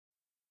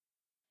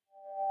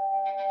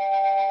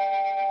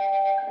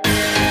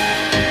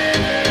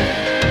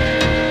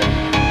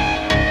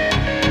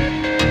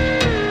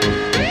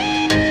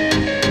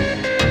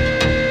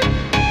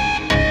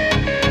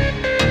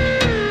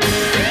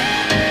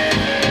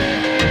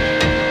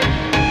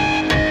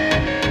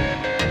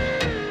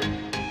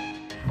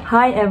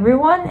Hi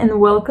everyone,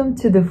 and welcome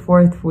to the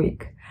fourth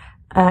week.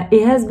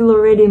 It has been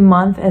already a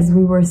month as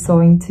we were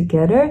sewing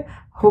together.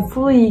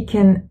 Hopefully you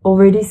can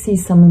already see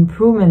some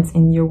improvements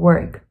in your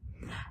work.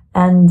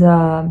 And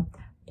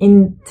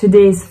in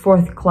today's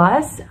fourth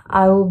class,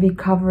 I will be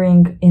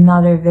covering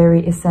another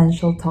very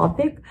essential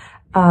topic.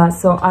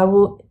 So I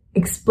will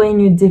explain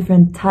you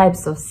different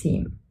types of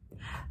seam,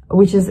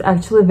 which is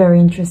actually very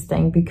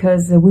interesting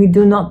because we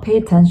do not pay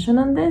attention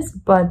on this,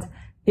 but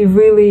it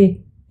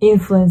really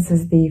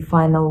influences the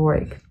final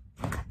work.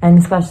 And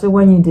especially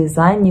when you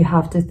design, you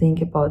have to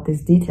think about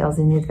these details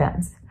in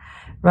advance,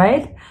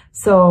 right?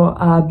 So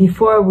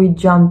before we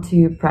jump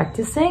to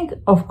practicing,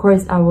 of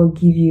course, I will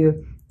give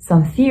you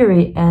some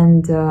theory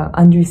and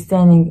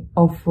understanding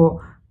of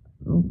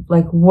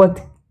like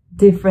what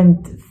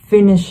different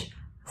finish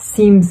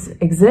seams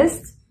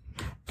exist.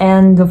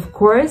 And of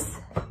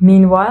course,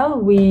 meanwhile,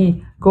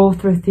 we go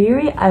through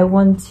theory. I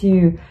want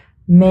to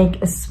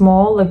make a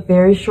small, like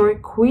very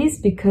short quiz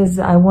because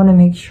I want to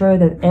make sure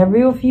that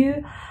every of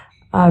you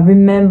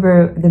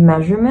remember the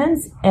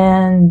measurements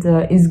and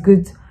is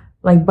good,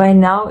 like by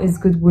now is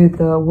good with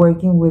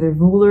working with a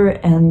ruler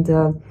and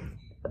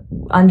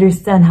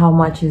understand how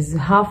much is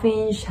 ½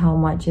 inch, how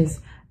much is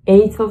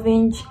 1/8 of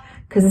inch,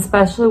 because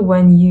especially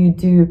when you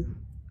do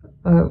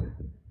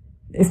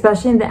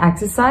especially in the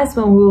exercise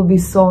when we will be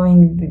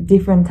sewing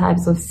different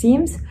types of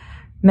seams,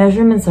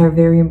 measurements are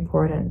very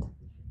important.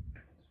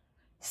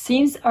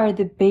 Seams are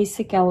the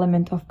basic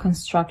element of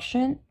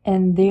construction,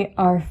 and they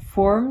are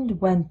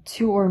formed when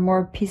two or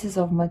more pieces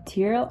of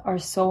material are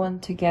sewn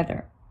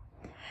together.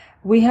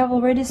 We have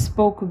already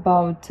spoke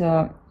about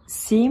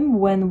seam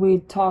when we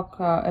talk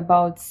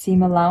about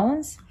seam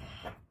allowance.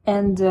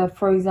 And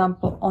for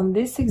example, on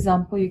this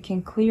example, you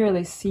can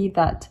clearly see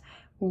that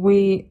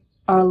we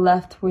are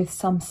left with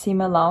some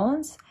seam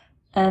allowance,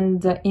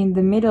 and in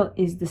the middle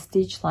is the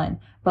stitch line.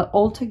 But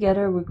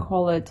altogether, we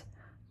call it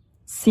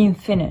seam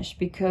finish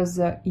because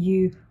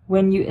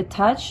when you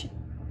attach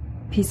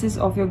pieces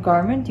of your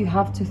garment, you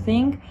have to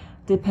think,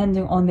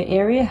 depending on the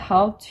area,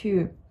 how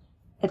to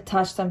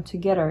attach them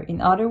together.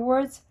 In other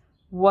words,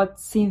 what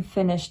seam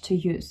finish to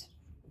use.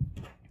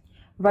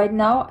 Right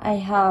now I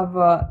have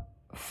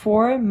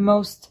 4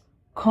 most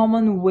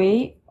common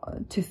way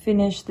to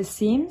finish the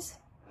seams,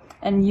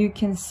 and you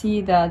can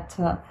see that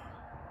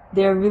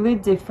they're really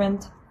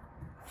different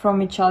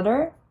from each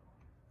other.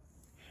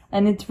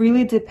 And it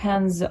really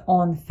depends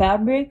on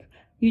fabric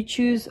you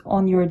choose,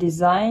 on your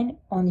design,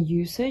 on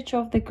usage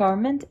of the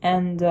garment,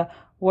 and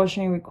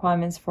washing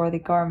requirements for the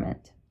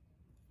garment.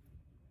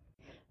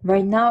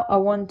 Right now, I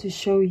want to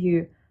show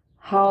you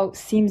how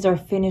seams are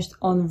finished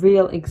on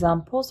real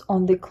examples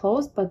on the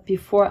clothes. But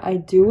before I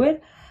do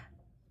it,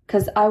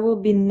 because I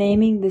will be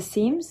naming the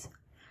seams,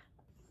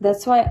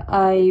 that's why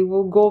I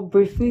will go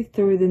briefly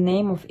through the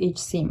name of each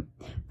seam.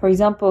 For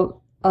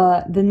example,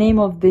 the name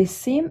of this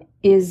seam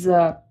is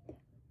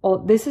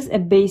this is a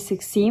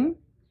basic seam,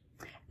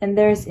 and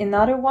there's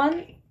another one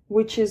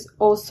which is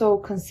also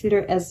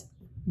considered as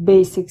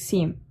basic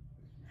seam.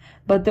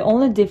 But the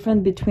only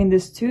difference between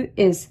these two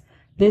is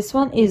this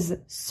one is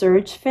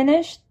serge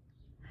finish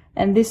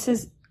and this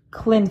is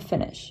clean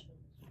finish.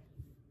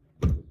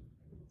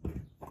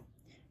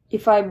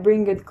 If I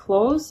bring it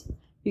close,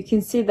 you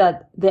can see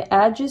that the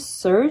edge is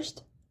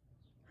serged,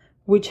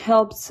 which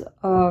helps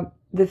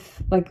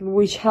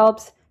which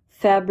helps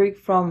fabric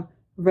from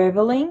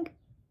raveling.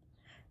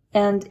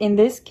 And in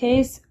this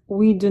case,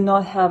 we do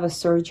not have a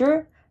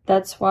serger.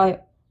 That's why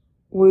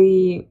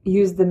we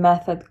use the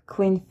method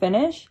clean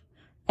finish,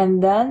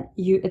 and then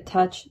you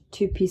attach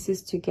 2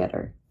 pieces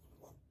together.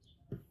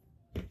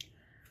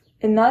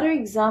 Another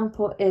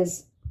example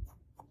is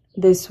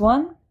this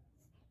one.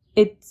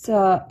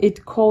 It's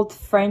called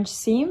French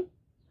seam,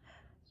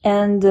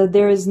 and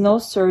there is no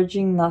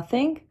serging,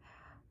 nothing.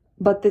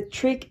 But the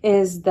trick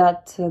is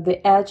that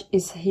the edge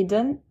is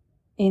hidden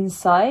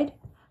inside,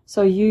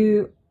 so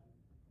you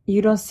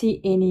don't see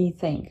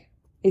anything.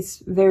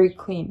 It's very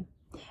clean.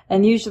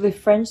 And usually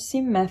French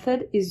seam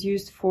method is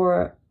used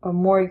for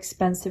more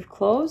expensive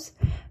clothes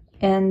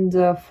and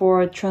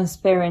for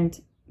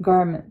transparent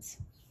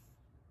garments.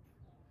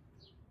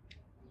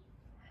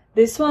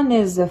 This one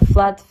is a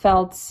flat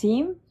felt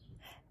seam,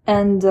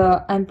 and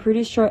I'm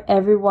pretty sure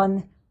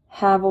everyone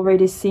have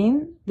already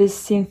seen this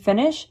seam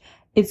finish.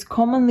 It's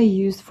commonly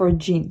used for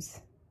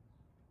jeans.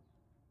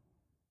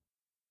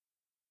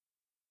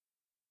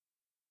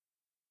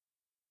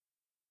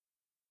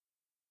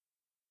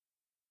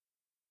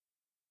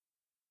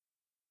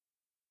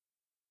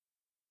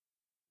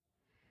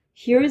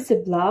 Here is the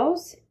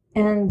blouse,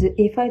 and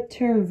if I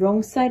turn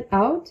wrong side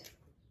out,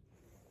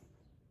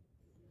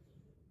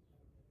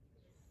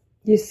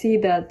 you see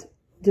that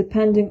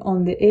depending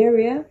on the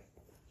area,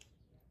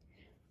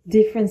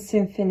 different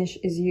seam finish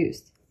is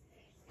used.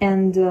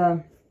 And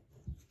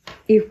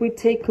if we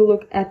take a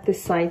look at the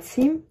side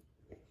seam,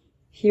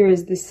 here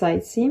is the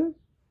side seam.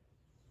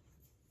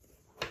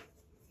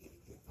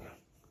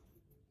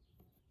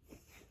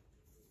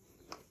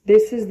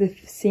 This is the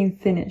seam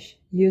finish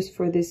used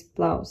for this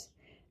blouse.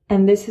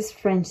 And this is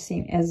French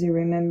seam, as you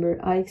remember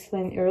I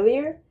explained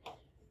earlier.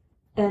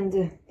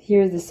 And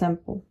here's the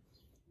sample.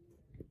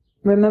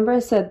 Remember I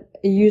said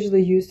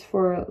usually used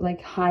for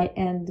like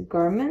high-end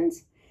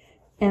garments,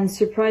 and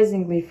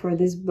surprisingly for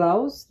this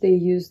blouse they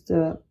used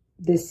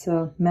this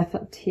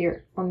method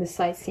here on the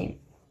side seam.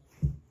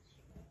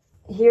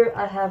 Here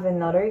I have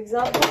another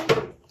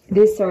example.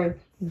 These are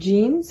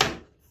jeans,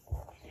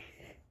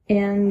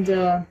 and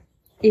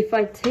if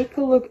I take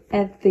a look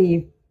at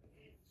the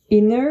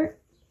inner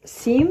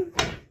seam,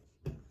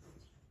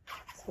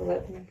 so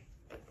let me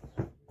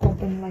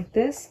open like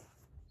this.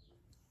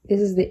 This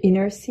is the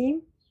inner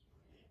seam,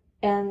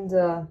 and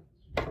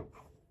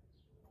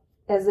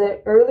as I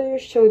earlier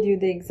showed you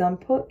the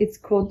example, it's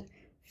called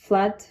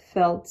flat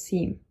felt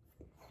seam,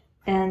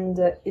 and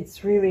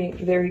it's really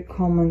very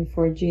common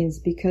for jeans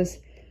because,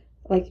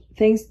 like,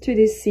 thanks to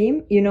this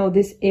seam, you know,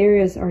 these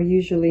areas are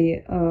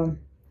usually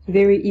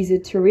very easy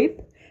to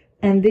rip,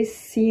 and this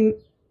seam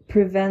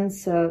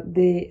prevents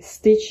the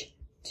stitch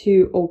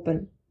to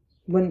open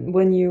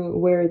when you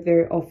wear it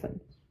very often.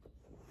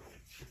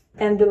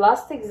 And the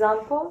last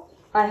example,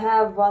 I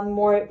have one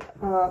more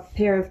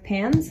pair of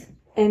pants.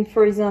 And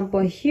for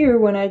example, here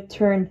when I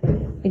turn,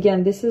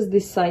 again, this is the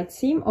side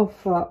seam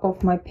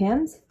of my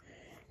pants.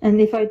 And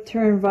if I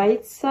turn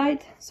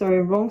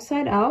wrong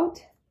side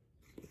out,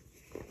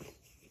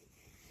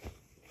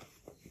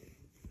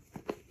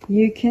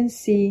 you can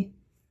see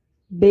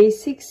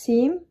basic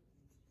seam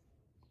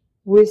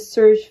with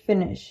serge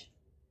finish.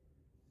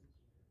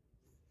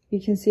 You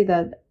can see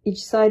that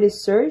each side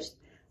is serged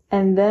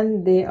and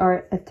then they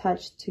are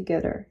attached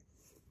together.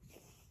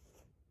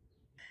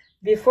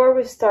 Before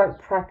we start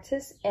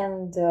practice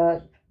and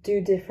do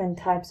different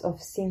types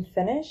of seam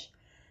finish,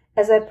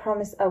 as I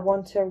promised, I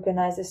want to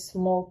organize a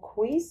small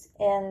quiz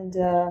and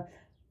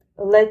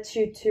let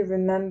you to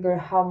remember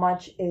how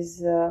much is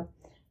the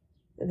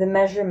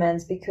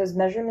measurements, because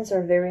measurements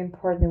are very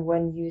important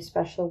when you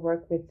especially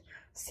work with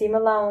seam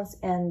allowance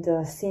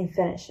and seam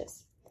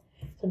finishes.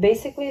 So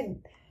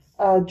basically,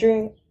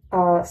 during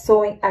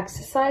sewing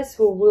exercise,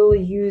 we will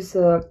use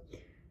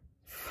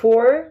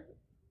 4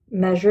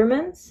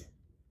 measurements,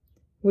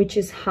 which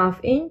is 1/2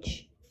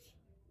 inch,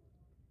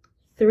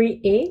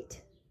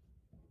 3/8,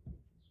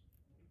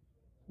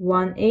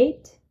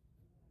 1/8,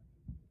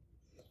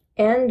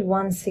 and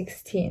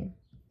 1/16.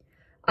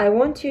 I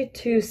want you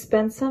to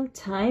spend some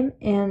time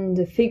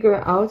and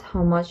figure out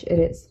how much it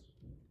is.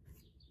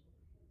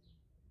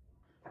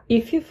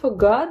 If you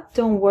forgot,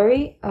 don't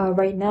worry,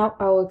 right now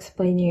I will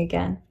explain you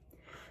again.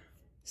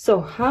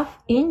 So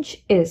 1/2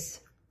 inch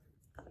is,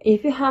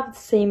 if you have the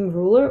same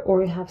ruler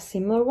or you have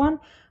similar one,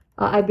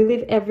 I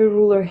believe every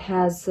ruler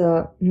has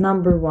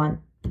number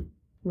 1,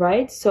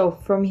 right? So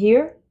from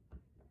here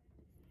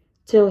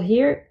till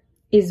here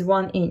is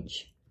 1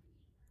 inch.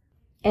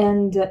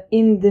 And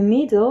in the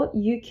middle,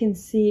 you can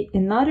see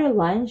another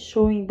line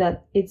showing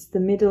that it's the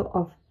middle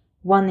of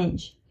 1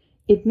 inch.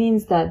 It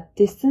means that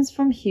distance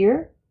from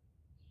here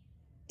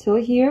till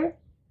here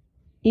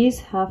is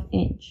 1/2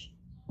 inch.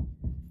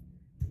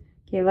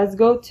 Okay, let's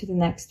go to the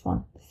next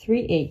one,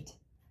 3/8.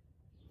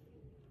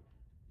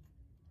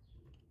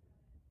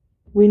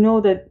 We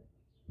know that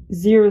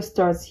 0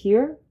 starts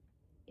here,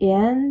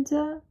 and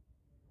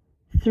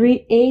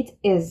 3/8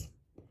 is,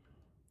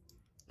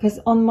 because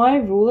on my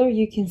ruler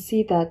you can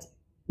see that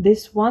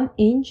this 1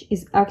 inch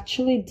is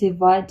actually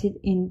divided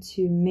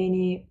into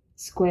many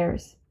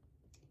squares.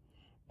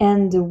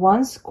 And the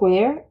 1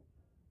 square,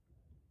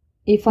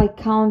 if I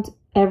count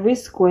every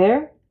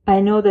square, I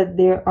know that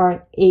there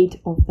are 8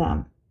 of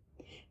them,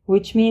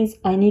 which means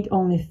I need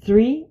only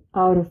 3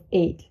 out of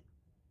 8.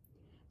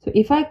 So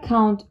if I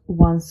count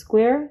 1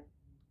 square,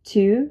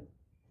 2,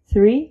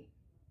 3,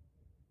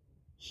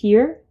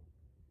 here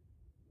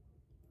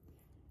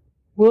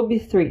will be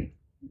 3.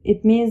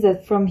 It means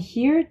that from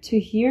here to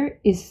here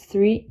is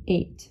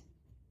 3/8.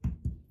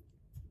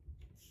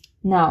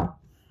 Now,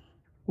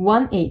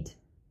 1/8.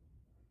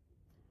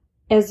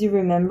 As you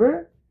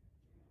remember,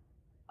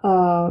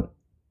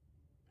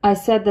 I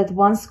said that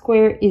 1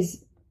 square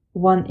is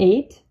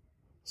 1/8.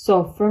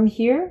 So from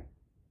here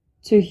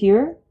to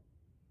here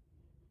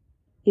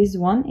is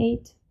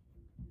 1/8.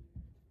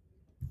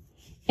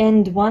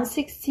 And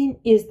 1/16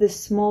 is the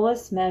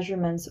smallest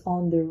measurements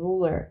on the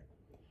ruler.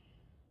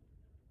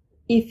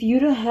 If you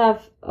don't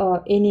have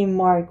any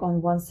mark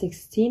on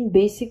 1/16,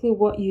 basically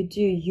what you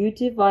do, you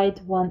divide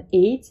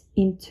 1/8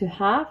 into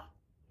half,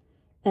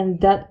 and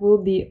that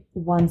will be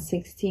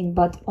 1/16.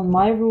 But on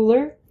my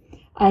ruler,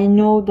 I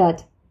know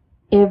that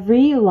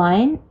every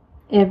line,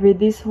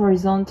 this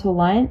horizontal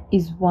line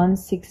is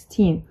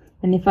 1/16.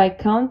 And if I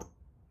count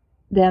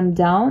them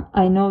down,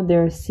 I know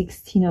there are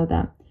 16 of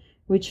them,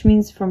 which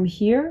means from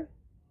here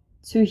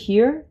to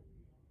here,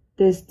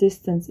 this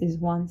distance is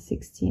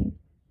 1/16.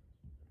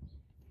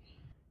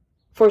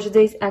 For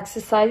today's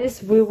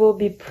exercises, we will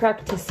be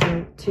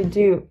practicing to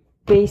do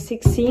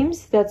basic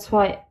seams. That's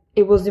why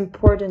it was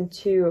important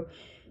to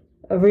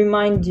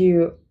remind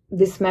you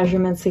these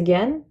measurements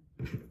again.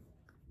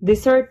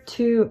 These are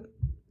 2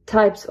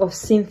 types of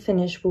seam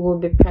finish we will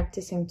be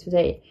practicing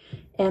today.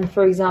 And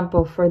for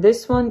example, for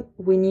this one,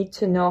 we need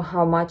to know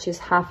how much is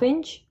 1/2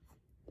 inch.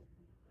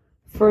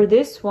 For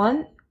this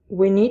one,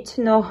 we need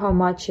to know how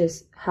much is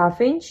 1/2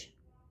 inch,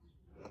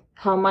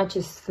 how much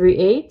is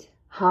 3/8,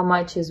 how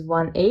much is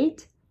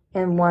 1/8,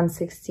 and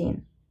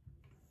 1/16.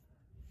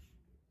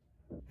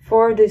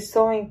 For the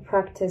sewing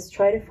practice,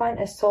 try to find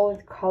a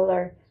solid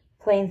color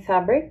plain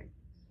fabric,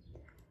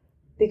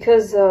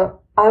 because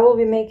I will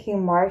be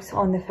making marks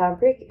on the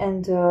fabric,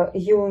 and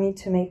you will need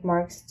to make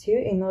marks too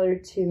in order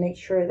to make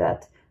sure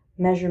that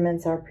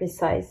measurements are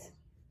precise.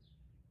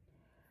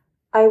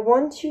 I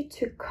want you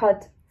to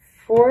cut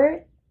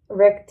 4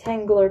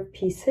 rectangular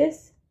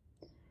pieces.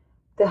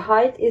 The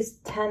height is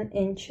 10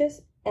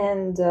 inches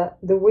and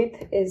the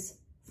width is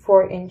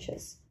 4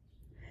 inches.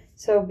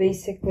 So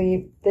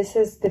basically, this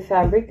is the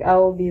fabric I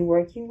will be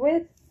working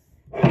with,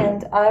 and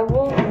I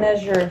will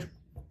measure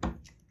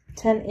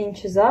 10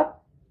 inches up,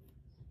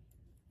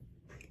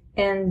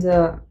 and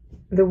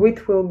the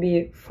width will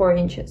be 4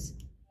 inches.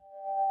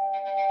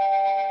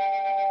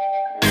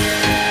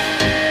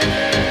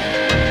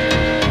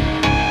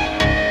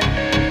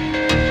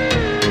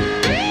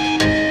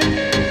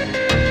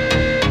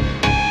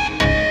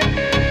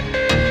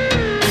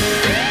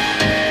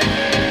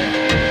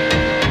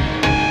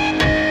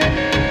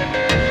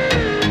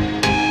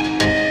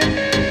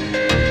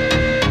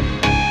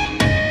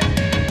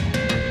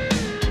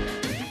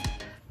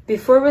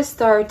 Before we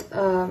start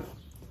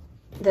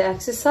the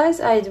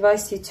exercise, I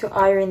advise you to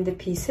iron the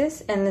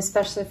pieces, and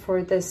especially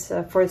for this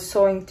for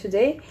sewing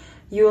today,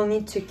 you will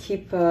need to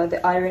keep the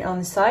iron on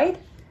the side.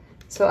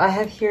 So I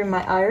have here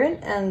my iron,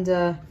 and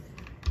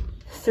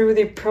through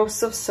the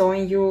process of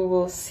sewing, you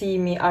will see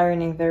me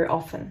ironing very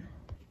often.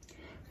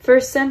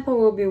 First sample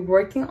we'll be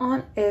working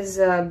on is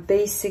a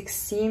basic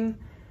seam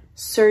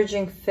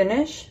serging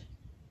finish.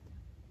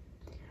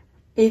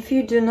 If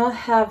you do not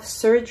have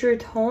serger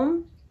at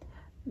home,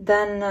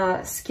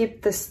 then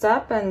skip the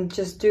step and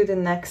just do the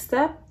next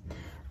step.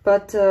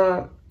 But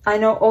I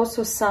know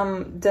also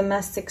some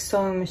domestic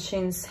sewing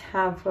machines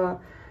have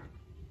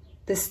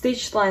the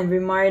stitch line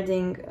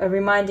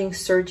reminding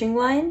serging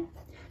line.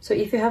 So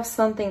if you have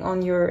something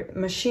on your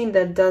machine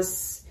that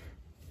does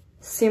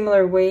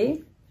similar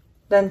way,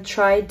 then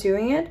try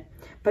doing it.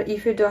 But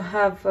if you don't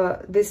have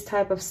this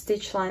type of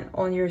stitch line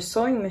on your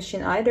sewing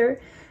machine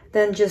either,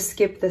 then just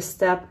skip the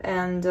step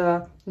and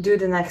do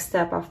the next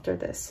step after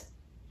this.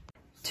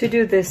 To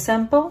do this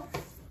sample,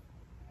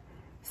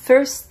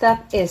 first step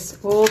is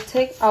we will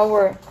take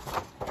our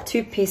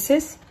 2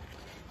 pieces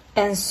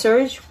and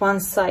serge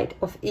one side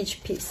of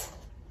each piece.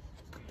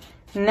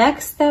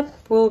 Next step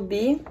will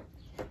be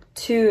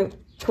to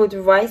put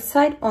right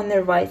side on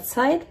the right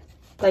side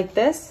like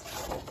this,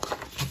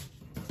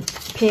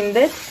 pin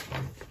it,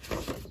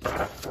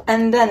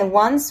 and then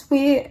once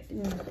we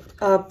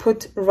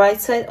put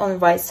right side on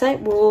right side,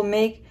 we will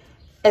make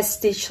a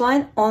stitch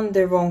line on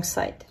the wrong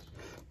side.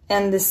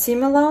 And the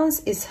seam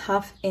allowance is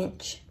 1/2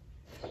 inch.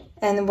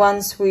 And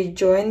once we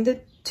join the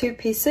 2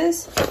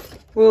 pieces,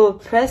 we will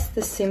press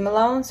the seam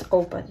allowance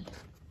open.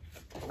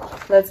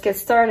 Let's get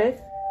started.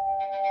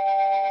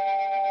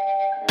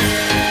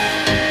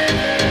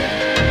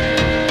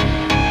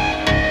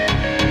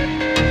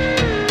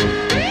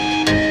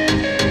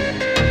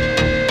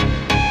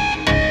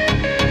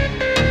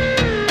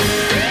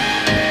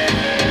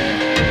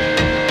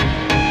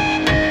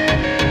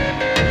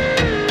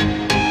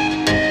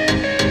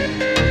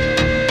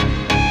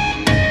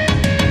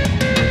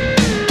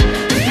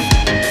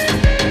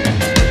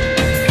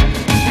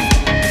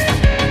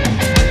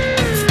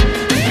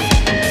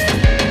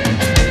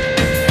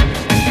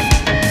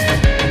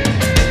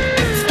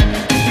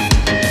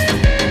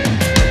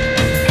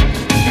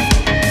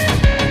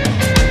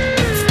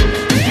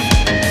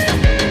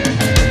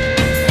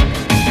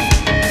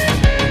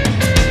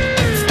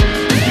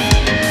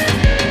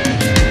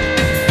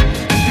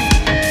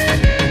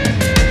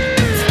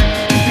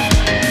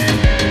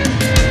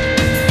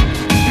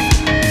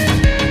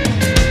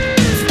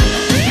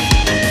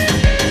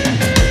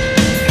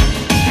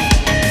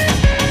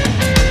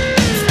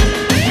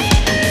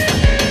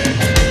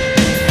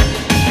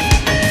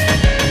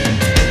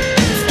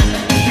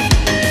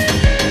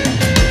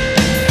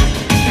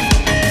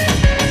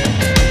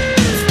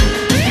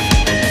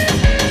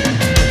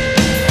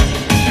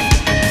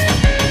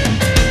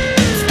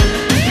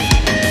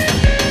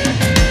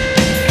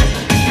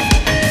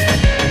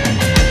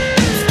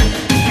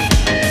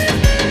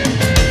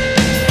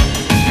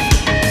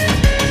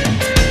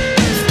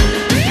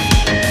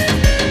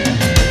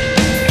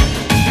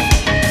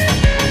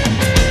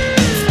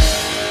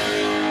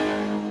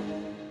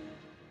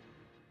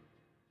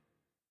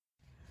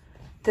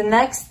 The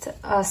next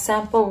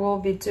sample we'll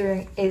be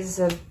doing is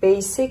a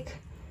basic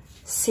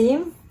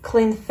seam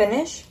clean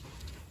finish.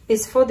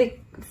 It's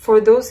for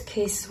those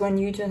cases when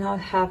you do not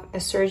have a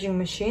serging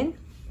machine,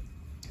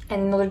 and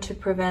in order to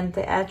prevent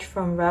the edge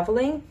from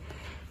raveling,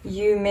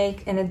 you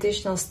make an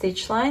additional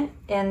stitch line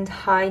and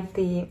hide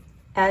the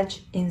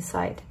edge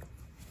inside.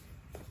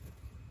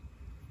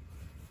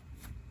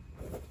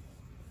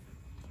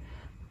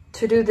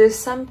 to do this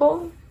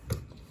sample,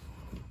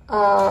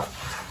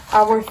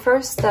 our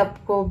first step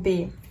will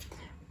be,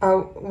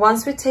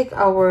 once we take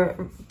our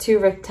two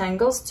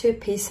rectangles, two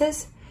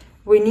pieces,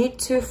 we need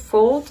to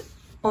fold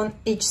on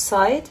each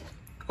side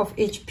of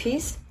each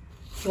piece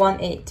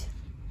 1/8.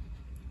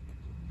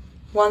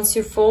 Once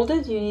you fold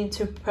it, you need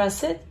to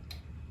press it,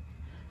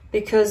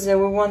 because we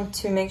want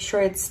to make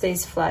sure it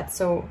stays flat.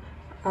 So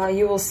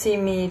you will see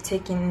me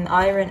taking an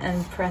iron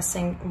and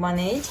pressing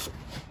 1/8.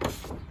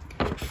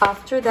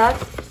 After that,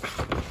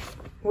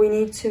 we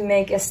need to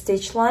make a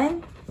stitch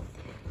line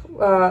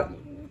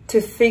to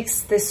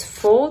fix this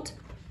fold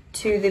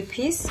to the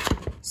piece.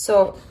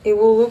 So it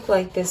will look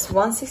like this.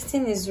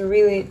 1/16 is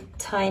really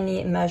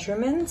tiny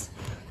measurement.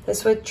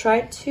 That's why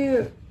try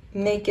to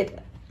make it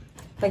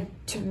like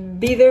to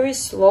be very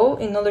slow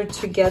in order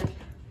to get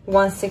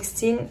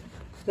 1/16,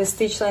 the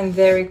stitch line,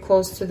 very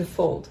close to the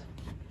fold.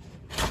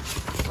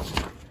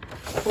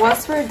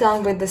 Once we're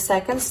done with the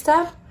second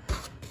step,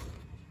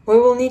 we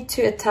will need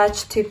to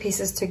attach two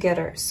pieces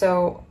together.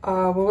 So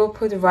we will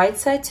put the right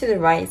side to the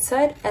right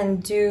side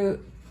and do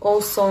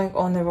all sewing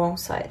on the wrong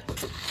side.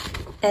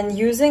 And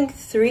using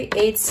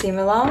 3/8 seam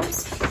allowance,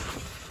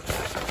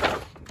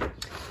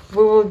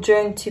 we will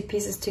join two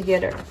pieces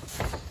together.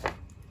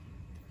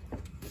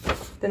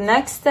 The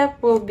next step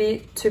will be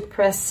to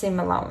press seam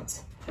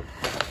allowance.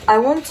 I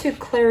want to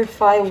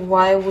clarify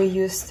why we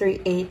use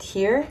 3/8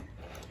 here,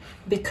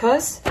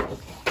 because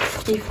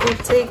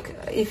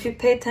if you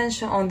pay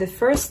attention on the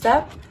first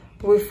step,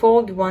 we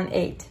fold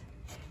 1/8.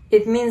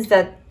 It means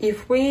that if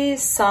we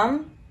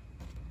sum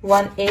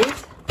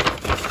 1/8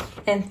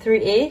 and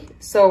 3/8,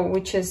 so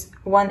which is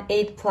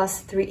 1/8 plus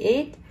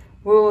 3/8,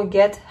 we will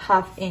get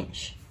 1/2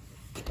 inch.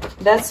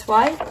 That's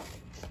why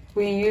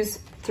we use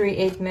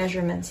 3/8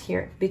 measurements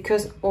here,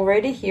 because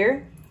already here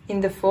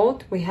in the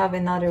fold we have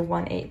another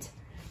 1/8,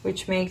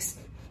 which makes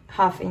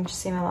 1/2 inch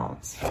seam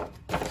allowance.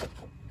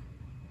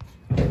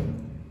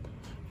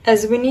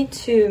 As we need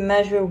to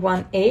measure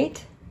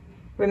 1/8,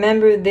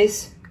 remember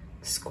this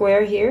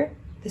square here,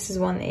 this is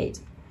 1/8.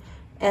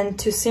 And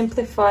to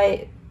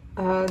simplify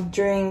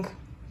during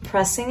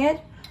pressing it,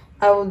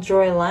 I will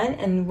draw a line,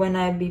 and when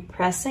I be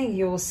pressing,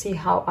 you will see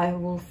how I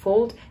will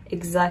fold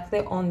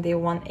exactly on the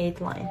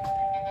 1/8 line.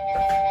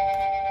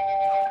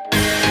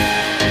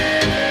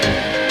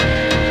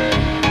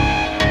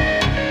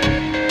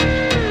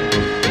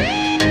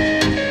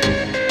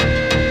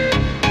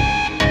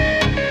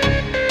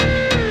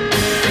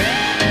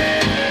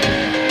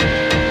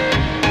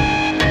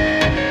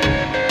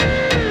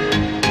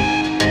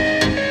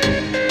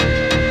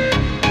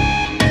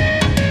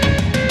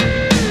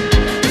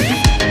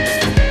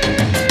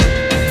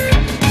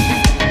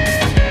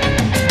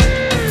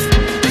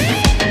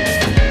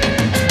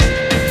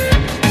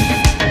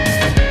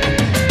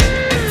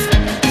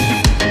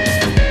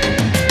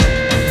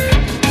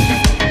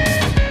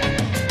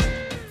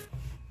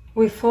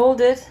 We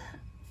folded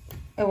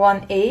a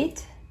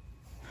 1/8,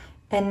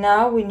 and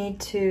now we need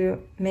to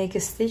make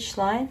a stitch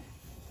line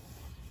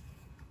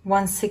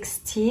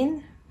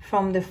 1/16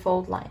 from the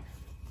fold line.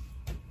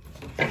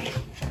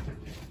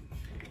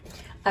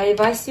 I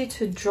advise you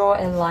to draw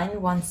a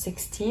line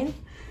 1/16.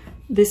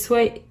 This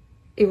way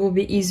it will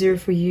be easier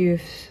for you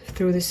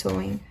through the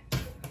sewing.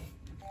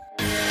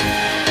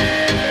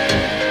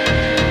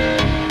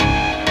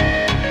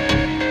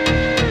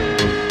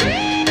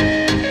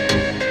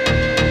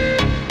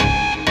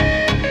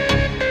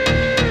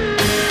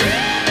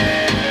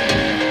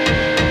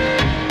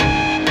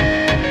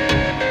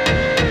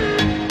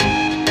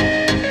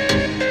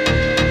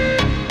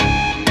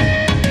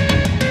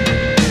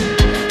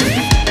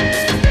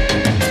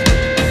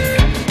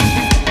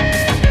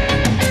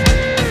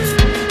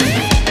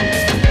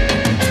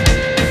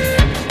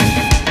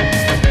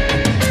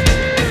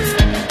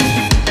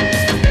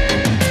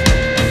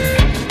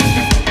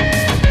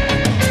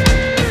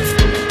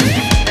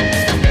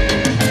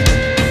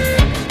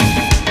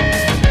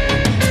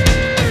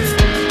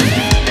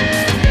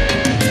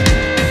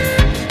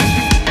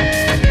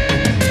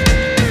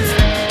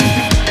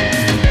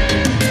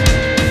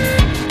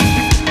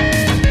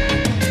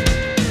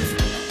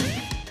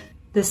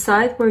 The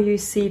side where you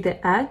see the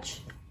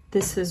edge,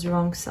 this is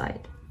wrong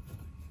side.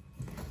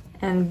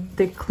 And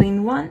the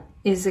clean one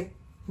is the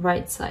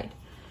right side.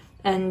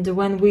 And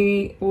when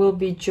we will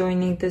be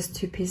joining these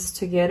two pieces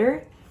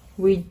together,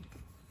 we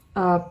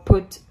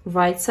put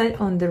right side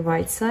on the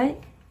right side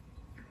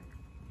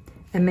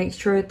and make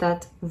sure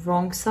that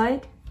wrong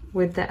side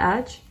with the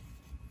edge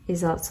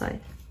is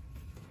outside.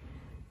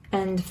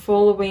 And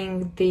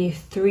following the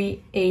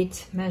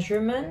 3/8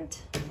 measurement,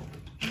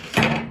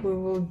 we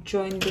will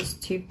join these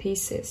two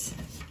pieces.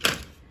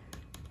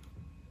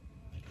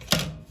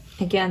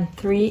 Again,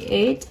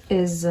 3/8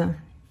 is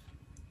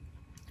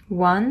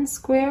 1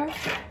 square,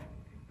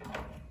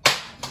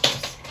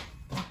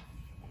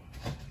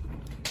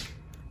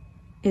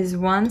 is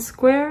 1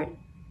 square,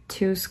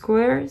 2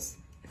 squares,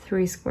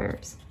 3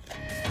 squares.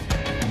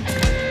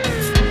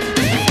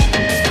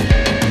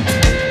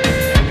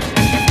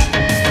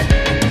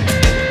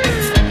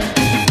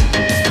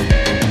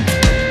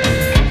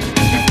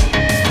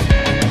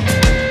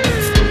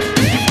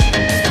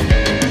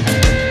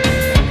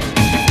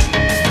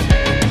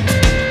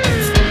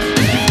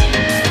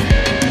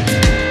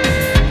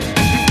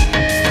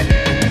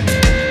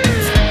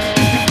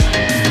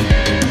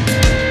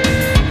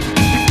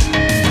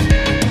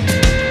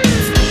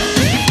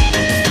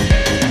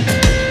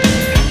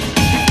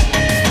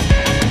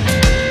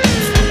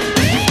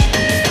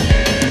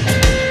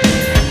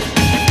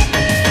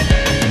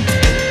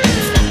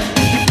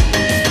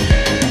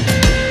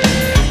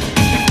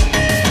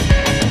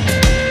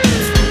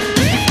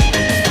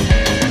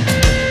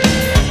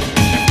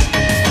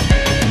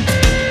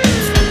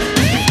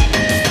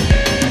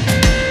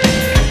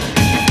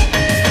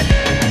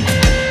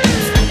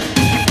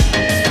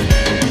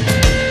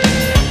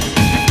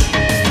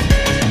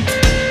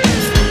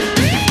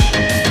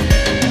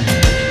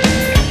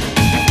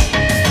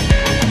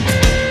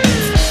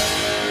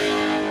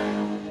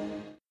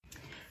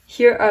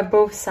 Here are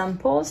both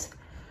samples.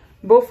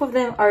 Both of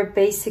them are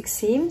basic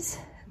seams.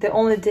 The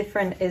only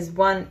difference is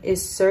one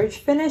is serge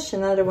finish,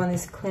 another one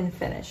is clean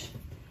finish.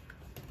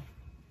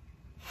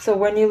 So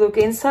when you look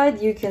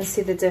inside, you can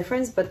see the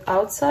difference, but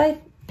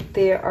outside,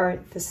 they are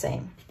the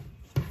same.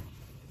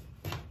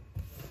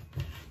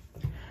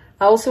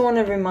 I also want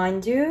to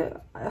remind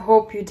you, I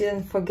hope you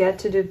didn't forget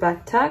to do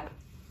back tack.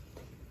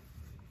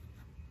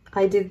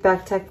 I did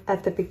back tack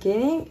at the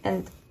beginning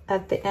and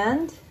at the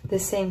end, the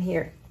same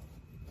here.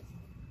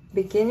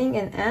 Beginning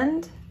and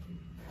end.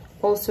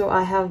 Also,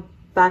 I have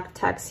back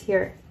tacks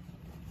here.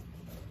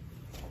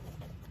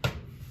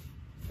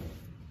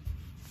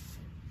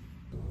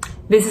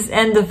 This is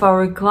end of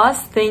our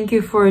class. Thank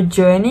you for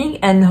joining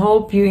and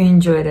hope you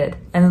enjoyed it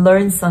and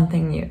learned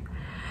something new.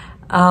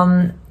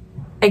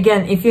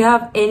 Again, if you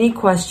have any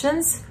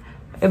questions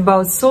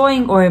about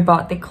sewing or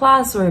about the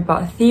class or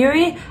about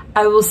theory,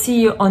 I will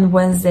see you on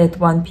Wednesday at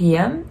 1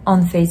 p.m.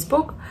 on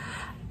Facebook.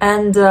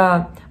 And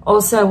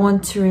also I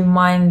want to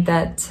remind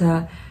that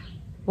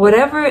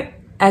whatever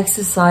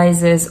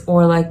exercises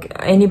or like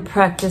any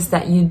practice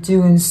that you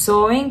do in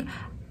sewing,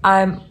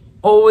 I'm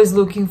always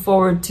looking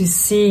forward to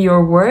see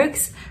your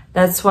works.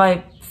 That's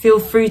why feel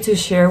free to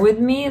share with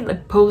me,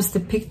 like post the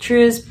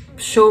pictures,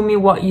 show me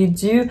what you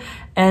do,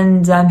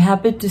 and I'm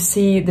happy to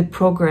see the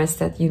progress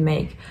that you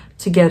make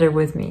together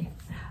with me.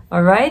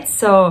 All right,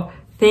 so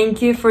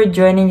thank you for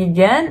joining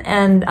again,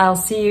 and I'll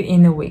see you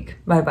in a week.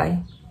 Bye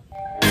bye.